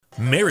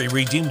Mary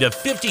redeemed a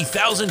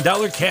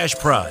 $50,000 cash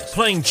prize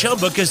playing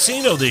Chumba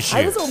Casino this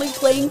year. I was only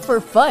playing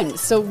for fun,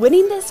 so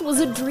winning this was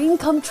a dream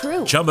come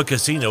true. Chumba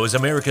Casino is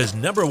America's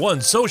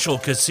 #1 social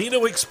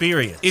casino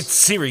experience. It's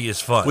serious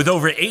fun. With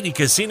over 80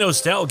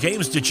 casino-style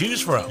games to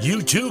choose from,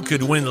 you too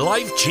could win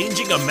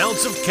life-changing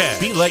amounts of cash.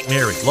 Be like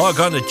Mary. Log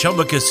on to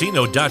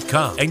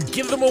ChumbaCasino.com and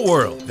give them a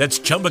whirl. That's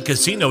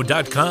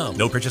ChumbaCasino.com.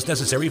 No purchase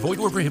necessary. Void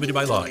where prohibited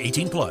by law.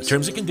 18 plus.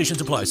 Terms and conditions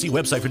apply. See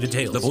website for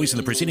details. The voice in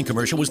the preceding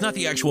commercial was not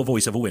the actual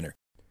voice of a winner.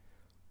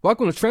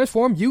 Welcome to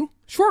Transform You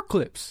Short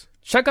Clips.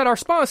 Check out our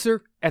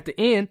sponsor at the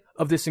end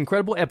of this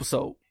incredible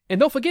episode. And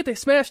don't forget to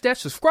smash that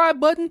subscribe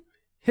button,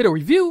 hit a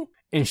review,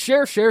 and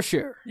share.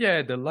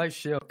 Yeah, the light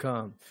shall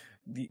come.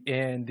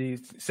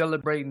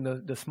 Celebrating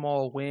the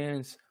small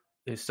wins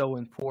is so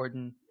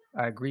important.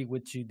 I agree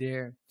with you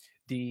there.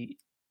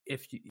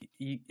 There's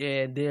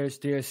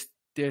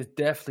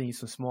definitely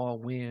some small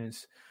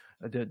wins.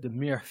 The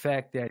mere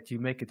fact that you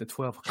make it to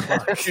 12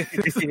 o'clock,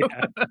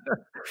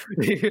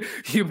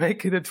 you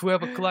make it to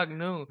 12 o'clock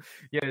noon.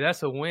 Yeah,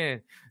 that's a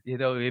win. You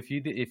know, if you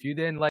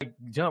didn't like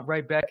jump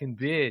right back in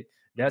bed,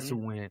 that's a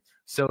win.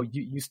 So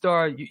you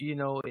start,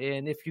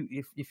 and if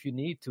you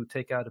need to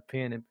take out a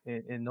pen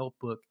and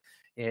notebook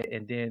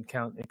and then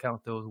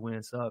count those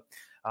wins up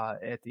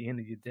at the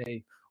end of your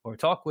day, or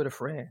talk with a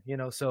friend.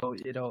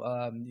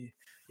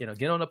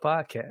 Get on a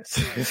podcast.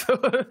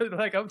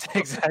 Like I'm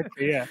talking.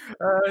 Exactly. Yeah.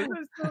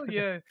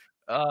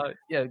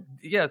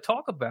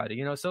 Talk about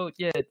it. So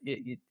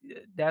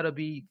that'll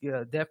be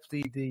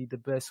definitely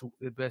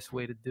the best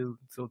way to do.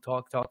 So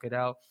talk it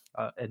out.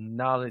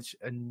 Acknowledge.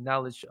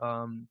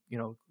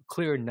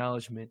 Clear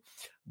acknowledgement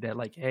that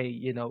like,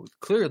 hey,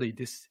 clearly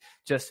this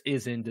just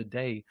isn't the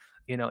day.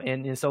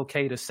 And it's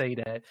okay to say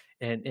that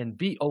and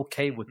be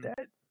okay with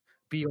that.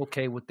 Be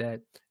okay with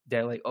that.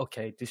 That like,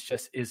 okay, this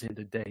just isn't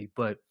the day,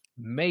 but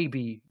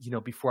maybe,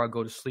 before I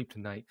go to sleep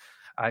tonight,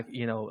 I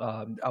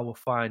will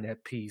find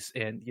that peace,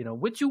 and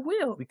which you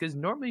will, because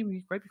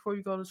normally right before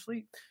you go to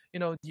sleep,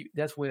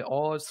 that's when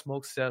all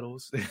smoke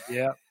settles.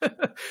 Yeah.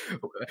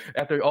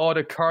 After all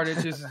the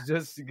carnage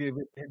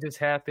just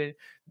happened,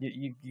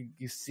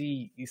 you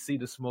see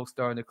the smoke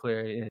starting to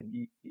clear,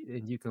 and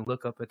you can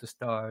look up at the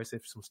stars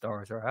if some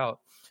stars are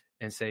out,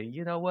 and say,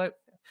 you know what,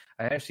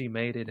 I actually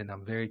made it, and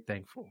I'm very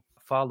thankful.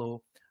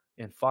 Follow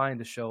and find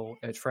the show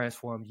at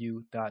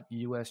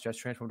transformu.us, just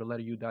transform the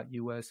letter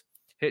u.us.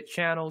 Hit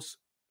channels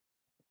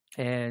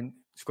and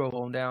scroll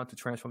on down to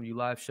Transform You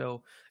Live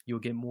Show. You'll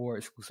get more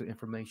exclusive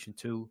information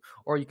too.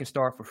 Or you can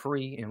start for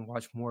free and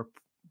watch more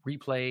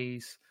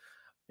replays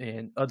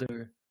and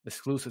other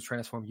exclusive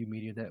Transform You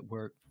Media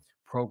Network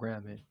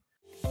programming.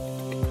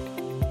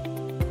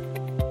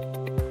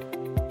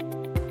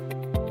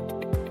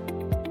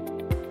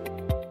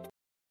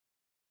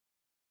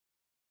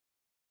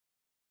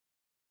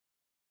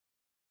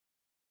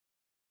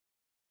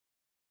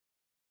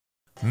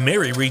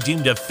 Mary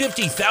redeemed a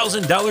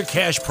 $50,000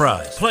 cash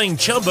prize playing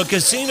Chumba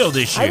Casino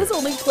this year. I was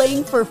only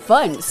playing for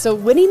fun, so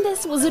winning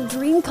this was a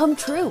dream come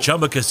true.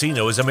 Chumba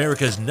Casino is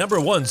America's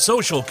 #1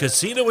 social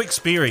casino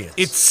experience.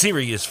 It's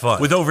serious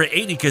fun. With over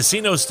 80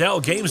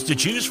 casino-style games to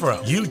choose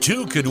from, you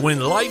too could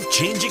win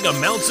life-changing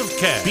amounts of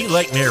cash. Be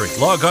like Mary.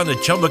 Log on to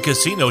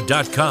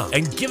ChumbaCasino.com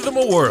and give them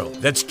a whirl.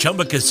 That's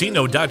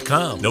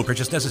ChumbaCasino.com. No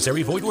purchase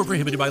necessary. Void where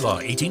prohibited by law.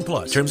 18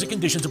 plus. Terms and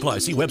conditions apply.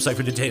 See website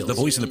for details. The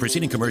voice in the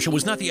preceding commercial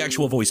was not the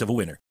actual voice of a winner.